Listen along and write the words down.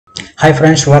Hi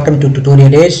friends, welcome to Tutorial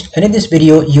Days, and in this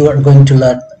video you are going to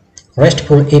learn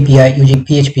RESTful API using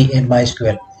PHP and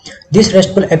MySQL. This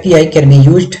RESTful API can be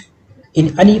used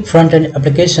in any front-end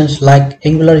applications like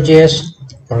AngularJS,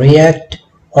 React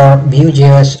or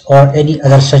Vue.js or any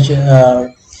other such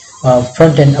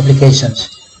front-end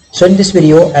applications. So in this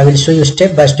video I will show you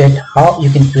step by step how you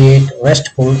can create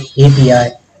RESTful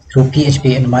API through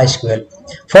PHP and MySQL.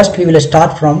 First we will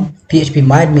start from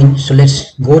Phpmyadmin. So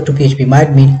let's go to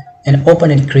Phpmyadmin and open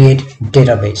and create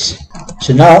database.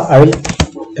 So now I will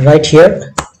write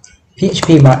here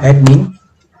Phpmyadmin.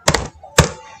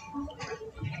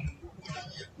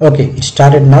 Okay, it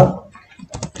started now.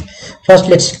 First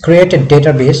let's create a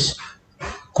database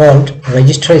called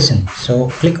registration. So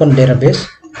click on database.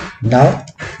 Now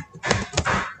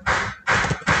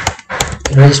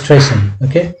registration.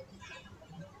 Okay,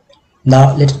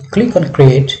 now let's click on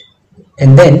create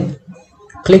and then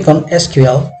click on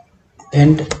SQL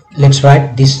and let's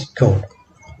write this code.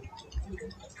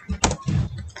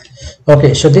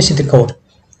 Okay, so this is the code.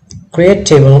 Create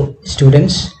table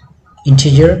students,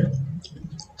 integer,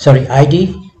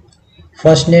 ID,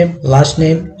 first name, last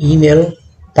name, email,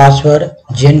 password,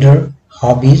 gender,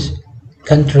 hobbies,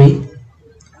 country.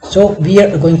 So we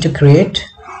are going to create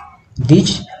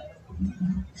these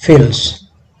fields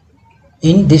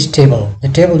in this table. The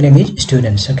table name is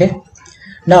students. Okay,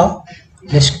 now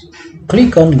let's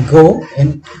click on go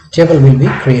and table will be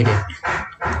created.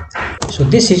 So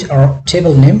this is our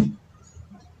table name.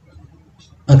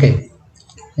 Okay,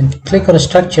 and click on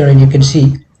structure and you can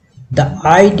see the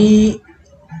ID,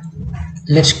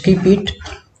 let's keep it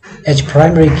as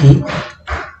primary key.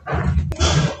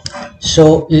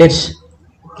 So let's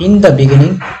in the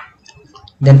beginning,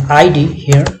 then ID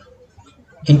here,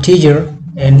 integer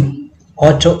and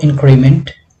auto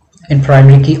increment, and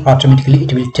primary key automatically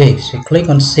it will take. So click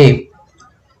on save.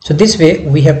 So this way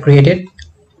we have created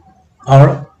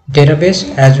our database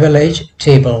as well as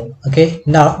table. Okay,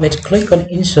 now let's click on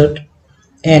insert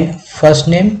and first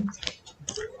name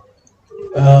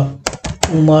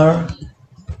Umar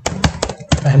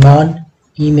Rahman,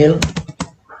 email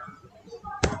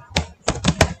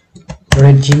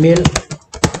gmail.com,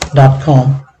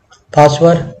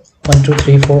 password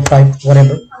 12345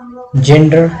 whatever,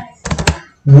 gender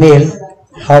male,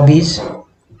 hobbies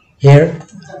here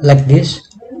like this,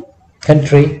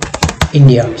 country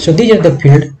India. So these are the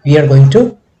fields we are going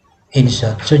to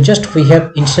insert. So just we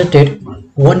have inserted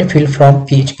one field from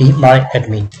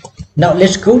Phpmyadmin. Now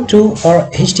let's go to our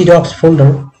htdocs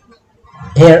folder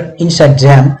here inside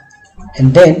jam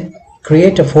and then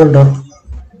create a folder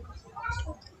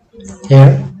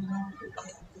here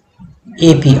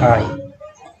API.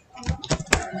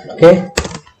 Okay,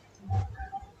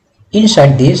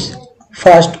 inside this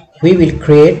first we will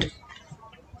create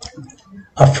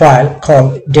a file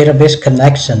called database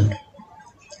connection.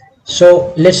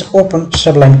 So let's open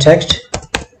Sublime Text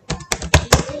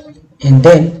and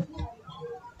then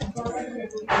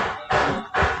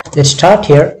let's start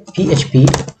here PHP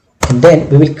and then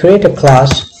we will create a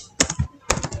class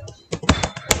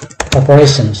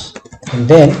operations and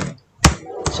then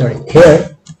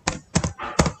here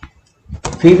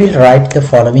we will write the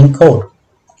following code.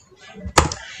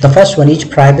 The first one is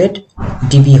private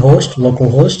db host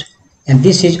localhost, and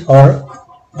this is our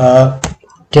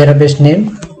database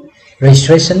name,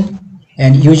 registration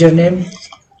and username,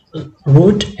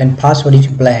 root and password is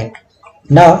blank.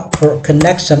 Now for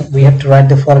connection we have to write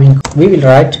the following. We will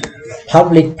write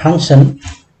public function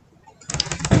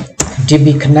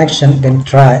db connection, then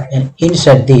try and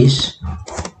insert this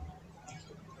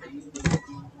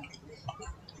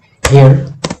here.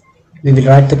 We will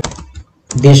write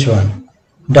this one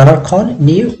 $con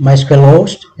new MySQL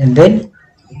host and then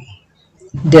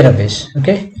database.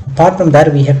 Okay, apart from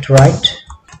that we have to write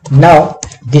now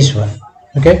this one.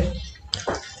 Okay,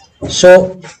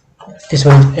 so this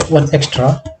one is one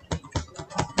extra.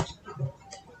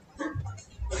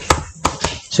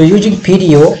 So using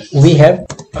PDO we have,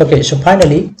 okay, so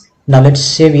finally now let's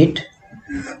save it.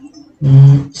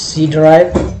 C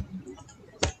drive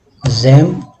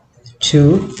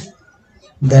XAMPP2,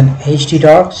 then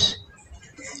htdocs,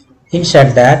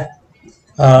 inside that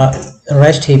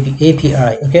RESTAPI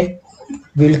API. Okay,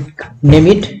 we'll name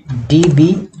it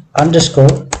db_connect.php.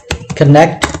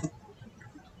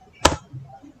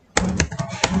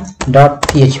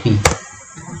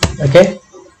 okay,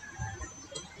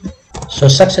 so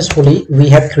successfully we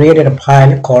have created a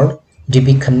file called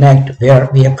dbconnect where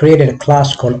we have created a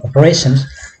class called operations.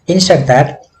 Inside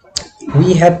that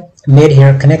we have made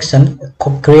here connection,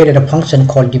 created a function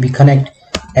called dbconnect,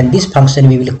 and this function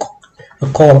we will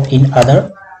call in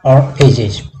other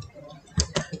pages.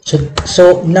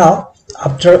 So now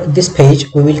After this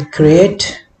page, we will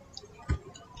create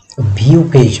a view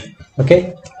page.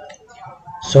 Okay,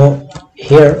 so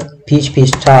here PHP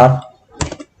start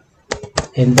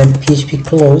and then PHP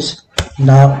close.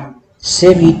 Now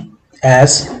save it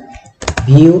as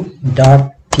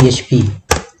view.php.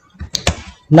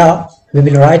 Now we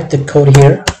will write the code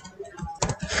here.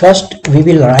 First we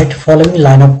will write following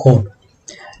line of code.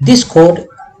 This code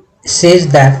says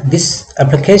that this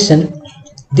application,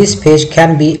 this page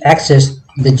can be accessed,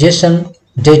 the JSON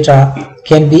data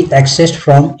can be accessed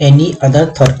from any other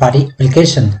third-party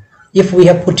application. If we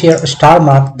have put here a star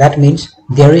mark, that means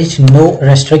there is no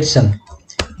restriction.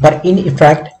 But in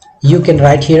effect, you can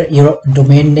write here your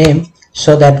domain name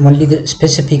so that only the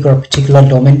specific or particular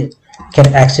domain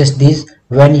can access this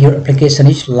when your application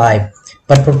is live.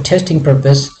 But for testing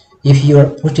purpose, if you are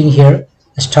putting here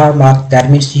a star mark, that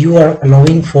means you are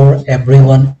allowing for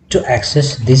everyone to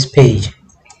access this page.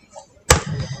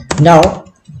 Now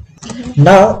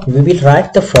we will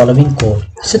write the following code.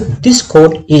 So this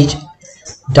code is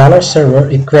 $server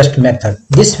request method.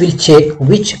 This will check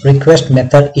which request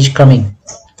method is coming.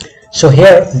 So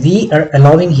here we are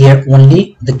allowing here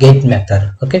only the get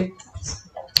method. Okay,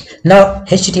 now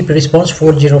HTTP response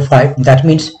 405, that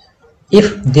means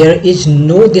if there is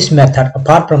no this method,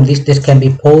 apart from this can be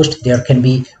post, there can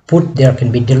be put, there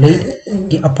can be delete.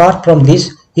 Apart from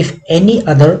this, if any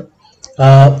other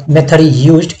method is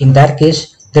used, in that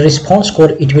case the response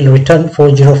code, it will return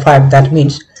 405. That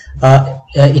means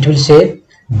it will say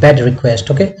bad request.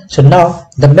 Okay, so now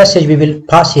the message we will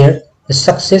pass here, the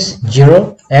success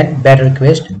 0 and bad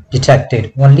request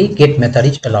detected, only get method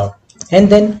is allowed, and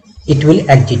then it will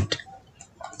exit.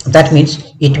 That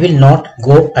means it will not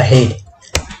go ahead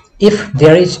if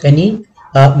there is any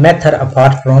method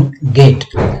apart from get.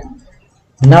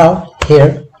 Now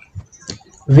here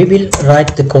we will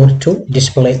write the code to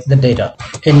display the data,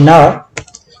 and now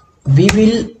we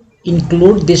will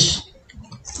include this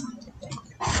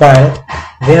file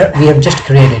where we have just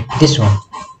created this one.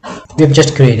 We have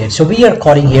just created, so we are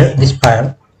calling here this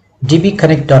file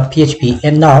dbconnect.php,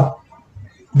 and now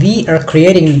we are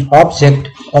creating an object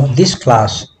of this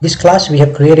class. This class we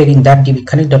have created in that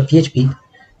dbconnect.php.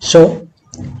 So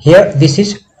here this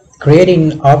is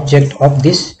creating an object of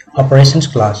this operations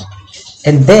class,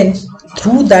 and then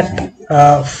through that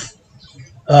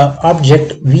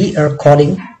object we are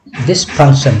calling this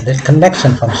function, the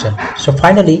connection function. So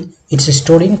finally it's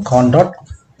storing $con.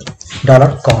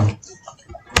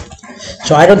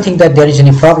 So I don't think that there is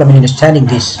any problem in understanding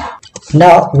this.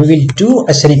 Now we will do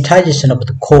a sanitization of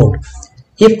the code.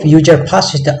 If user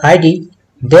passes the ID,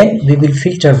 then we will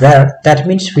filter var, that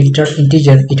means filter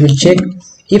integer. It will check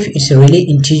if it's really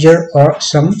integer or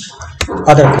some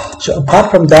other. So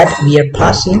apart from that, we are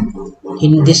passing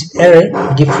in this array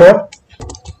default.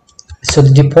 So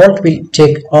the default will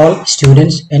take all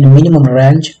students and minimum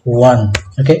range 1.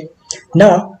 Okay,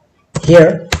 now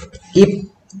here if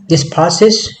this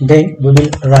passes, then we will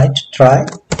write try,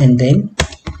 and then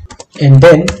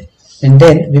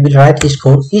we will write this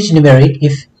code is numeric.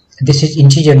 If this is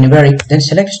integer numeric, then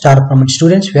select star from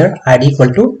students where id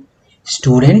equal to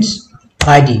students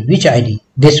id. Which id?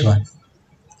 This one.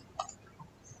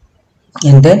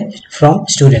 And then from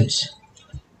students.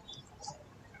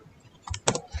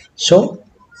 So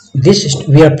this is,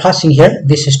 we are passing here,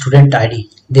 this is student id,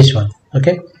 this one.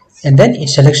 Okay, and then it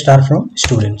select star from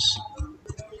students.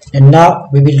 And now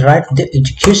we will write the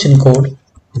execution code,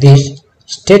 this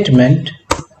statement,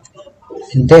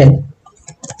 and then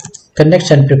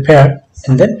connection prepare,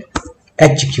 and then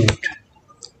execute.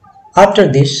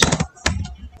 After this,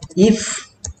 if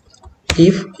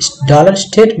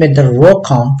 $statement the row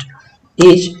count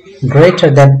is greater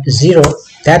than 0,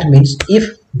 that means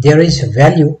if there is a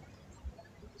value,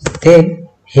 then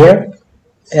here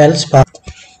else pass.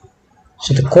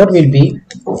 So the code will be,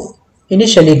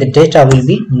 initially the data will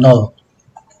be null,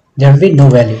 there will be no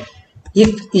value. If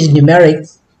is numeric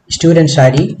students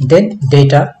id, then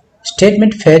data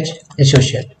statement fetch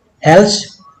associate,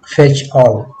 else fetch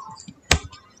all.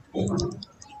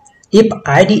 If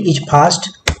id is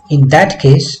passed, in that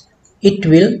case it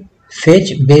will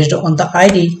fetch based on the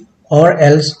id, or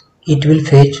else it will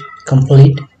fetch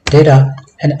complete data,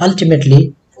 and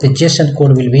ultimately the JSON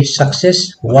code will be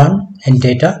success 1 and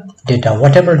data.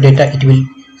 Whatever data it will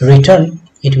return,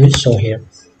 it will show here.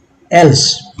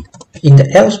 Else, in the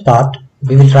else part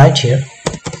we will write here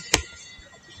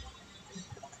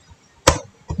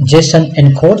JSON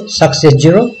encode success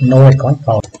 0, no account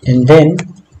found, and then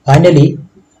finally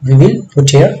we will put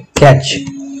here catch.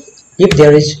 If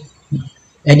there is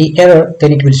any error,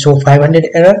 then it will show 500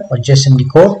 error, or JSON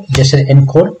decode, JSON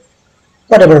encode,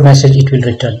 whatever message it will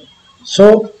return.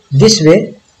 So This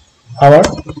way our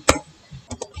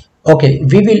okay,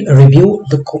 we will review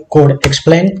the code,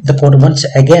 explain the code once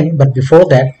again, but before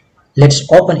that let's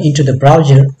open into the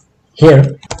browser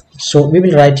here. So we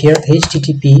will write here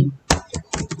http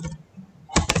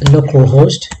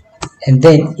localhost and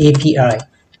then API.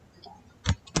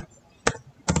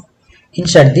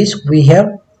 Inside this we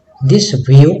have this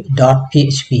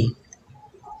view.php.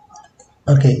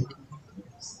 Okay,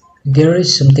 there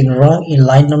is something wrong in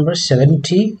line number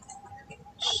 70.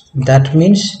 That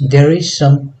means there is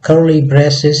some curly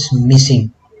braces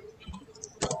missing.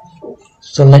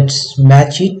 So let's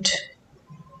match it.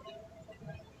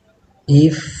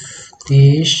 If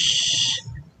this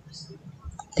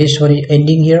one is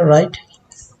ending here, right?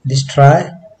 This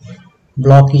try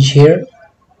block is here,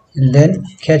 and then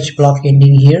catch block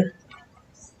ending here,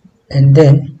 and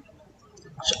then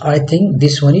so I think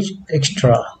this one is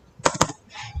extra.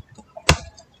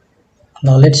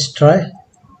 Now let's try.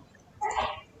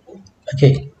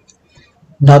 Okay,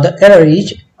 now the error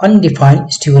is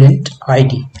undefined student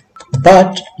ID,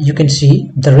 but you can see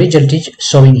the result is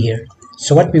showing here.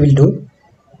 So what we will do,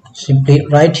 simply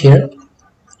write here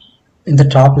in the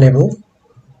top level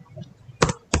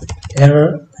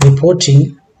error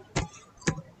reporting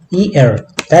error.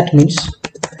 That means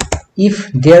if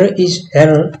there is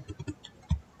error,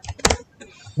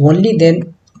 only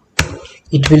then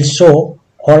it will show,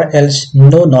 or else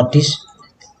no notice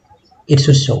it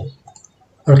should show.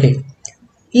 Okay,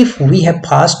 if we have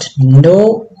passed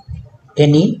no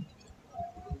any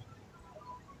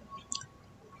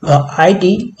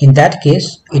ID, in that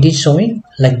case it is showing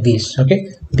like this. Okay,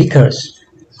 because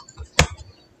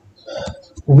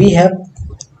we have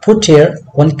put here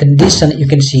one condition. You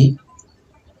can see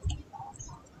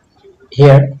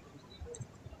here,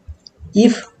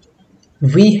 if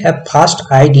we have passed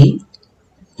ID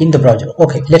in the browser.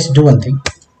 Okay, let's do one thing.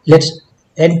 Let's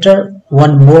enter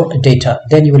one more data,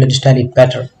 then you will understand it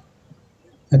better.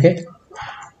 Okay,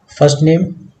 first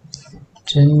name,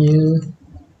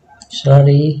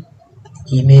 sorry,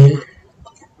 email,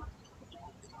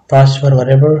 password,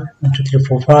 whatever, 1 2 3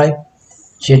 4 5,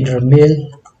 gender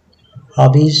male,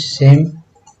 hobbies same,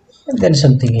 and then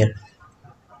something here,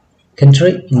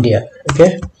 country India.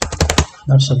 Okay,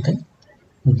 not something,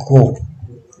 go.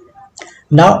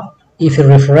 Now if you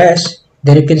refresh,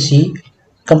 then you can see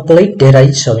complete data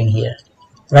is showing here,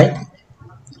 right?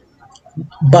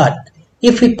 But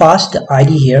if we pass the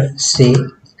ID here, say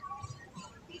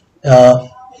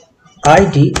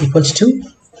ID equals to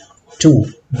 2,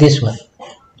 this one,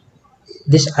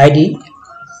 this ID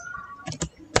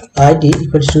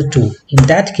equals to 2, in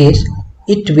that case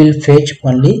it will fetch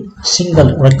only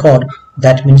single record,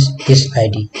 that means this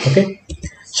ID. Okay,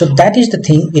 so that is the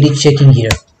thing it is checking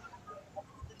here.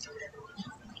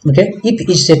 Okay, if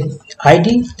it said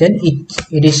ID, then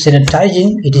it is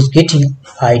sanitizing, it is getting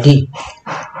ID.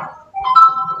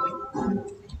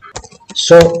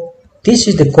 So this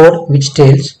is the code which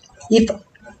tells if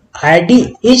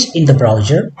ID is in the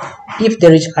browser, if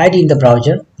there is ID in the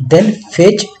browser, then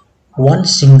fetch one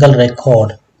single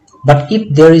record. But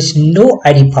if there is no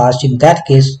ID passed, in that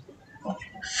case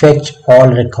fetch all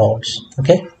records.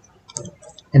 Okay,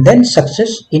 and then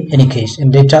success in any case,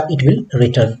 and data it will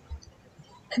return.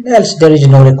 And else there is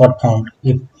no record found,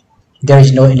 if there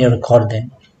is no any record.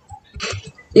 Then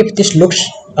if this looks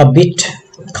a bit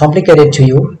complicated to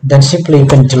you, then simply you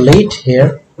can delete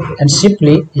here, and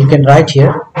simply you can write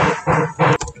here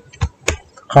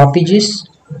copy this,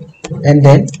 and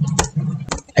then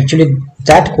actually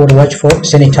that code was for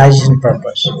sanitization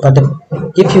purpose. But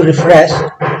if you refresh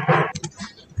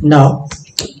now,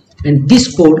 and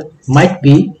this code might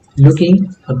be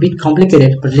looking a bit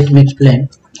complicated, but let me explain.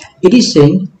 It is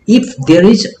saying if there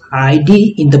is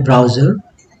ID in the browser,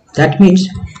 that means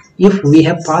if we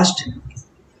have passed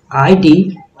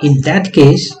ID, in that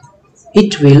case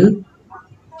it will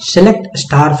select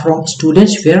star from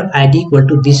students where ID equal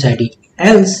to this ID,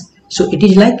 else. So it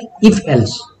is like if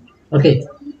else. Okay,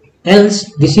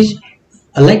 else this is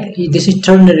like this is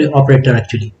ternary operator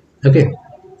actually. Okay,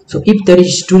 so if there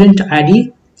is student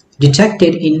ID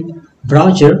detected in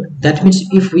browser, that means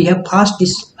if we have passed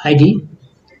this ID,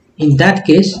 in that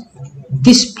case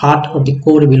this part of the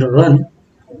code will run,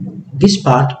 this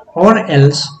part, or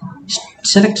else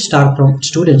select star from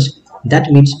students.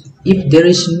 That means if there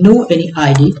is no any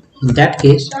ID, in that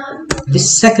case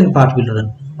this second part will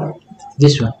run,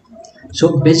 this one.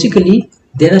 So basically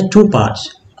there are two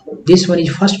parts, this one is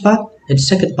first part and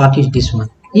second part is this one.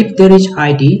 If there is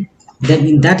ID, then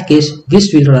in that case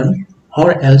this will run,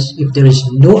 or else if there is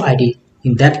no ID,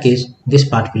 in that case this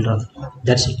part will run.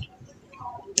 That's it.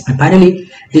 And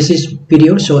finally this is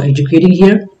PDO, so executing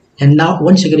here, and now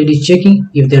once again it is checking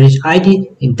if there is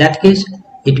ID. In that case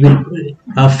it will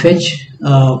fetch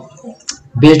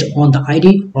based on the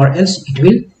ID, or else it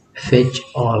will fetch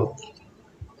all.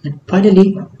 And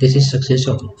finally this is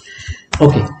successful.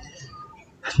 Okay,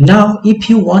 now if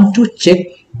you want to check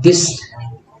this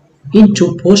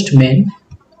into Postman,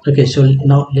 okay, so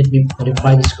now let me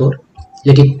modify this code,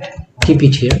 let it keep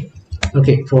it here,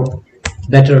 okay, for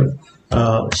better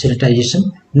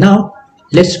sanitization. Now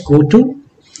let's go to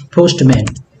Postman,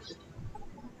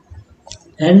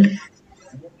 and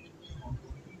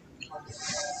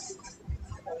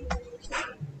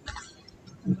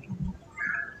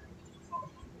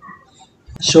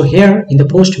so here in the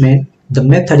Postman the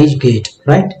method is get,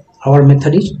 right? Our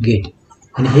method is get,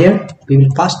 and here we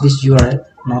will pass this URL,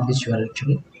 not this URL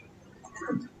actually,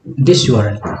 this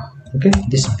URL, okay,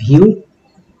 this view,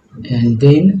 and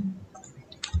then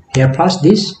here pass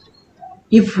this.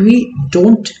 If we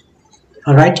don't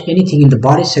write anything in the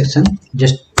body section,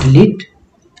 just delete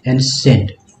and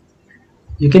send.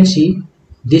 You can see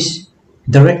this,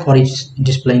 the record is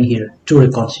displaying here, two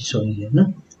records is showing here,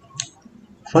 no?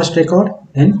 First record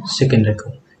and second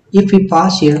record. If we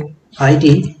pass here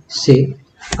ID, say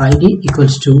ID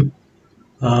equals to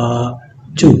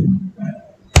 2,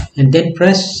 and then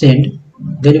press send,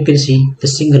 then you can see the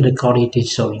single record it is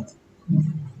showing.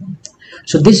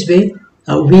 So this way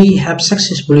we have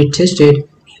successfully tested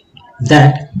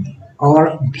that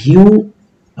our view.php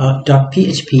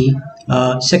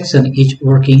section is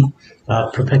working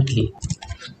perfectly.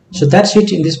 So that's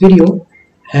it in this video,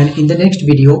 and in the next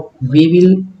video we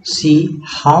will see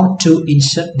how to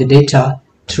insert the data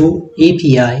through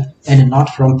API and not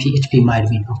from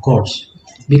Phpmyadmin, of course,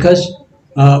 because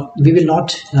we will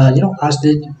not ask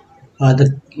the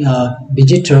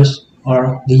visitors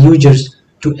or the users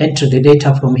to enter the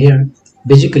data from here.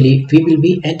 Basically we will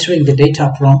be entering the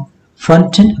data from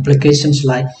front-end applications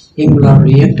like Angular,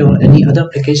 React, or any other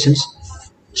applications.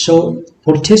 So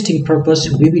for testing purpose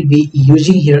we will be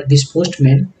using here this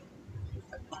Postman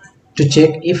to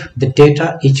check if the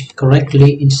data is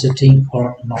correctly inserting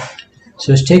or not.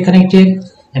 So stay connected,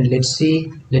 and let's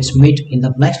meet in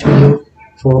the next video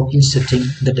for inserting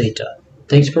the data.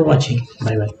 Thanks for watching.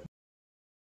 Bye bye.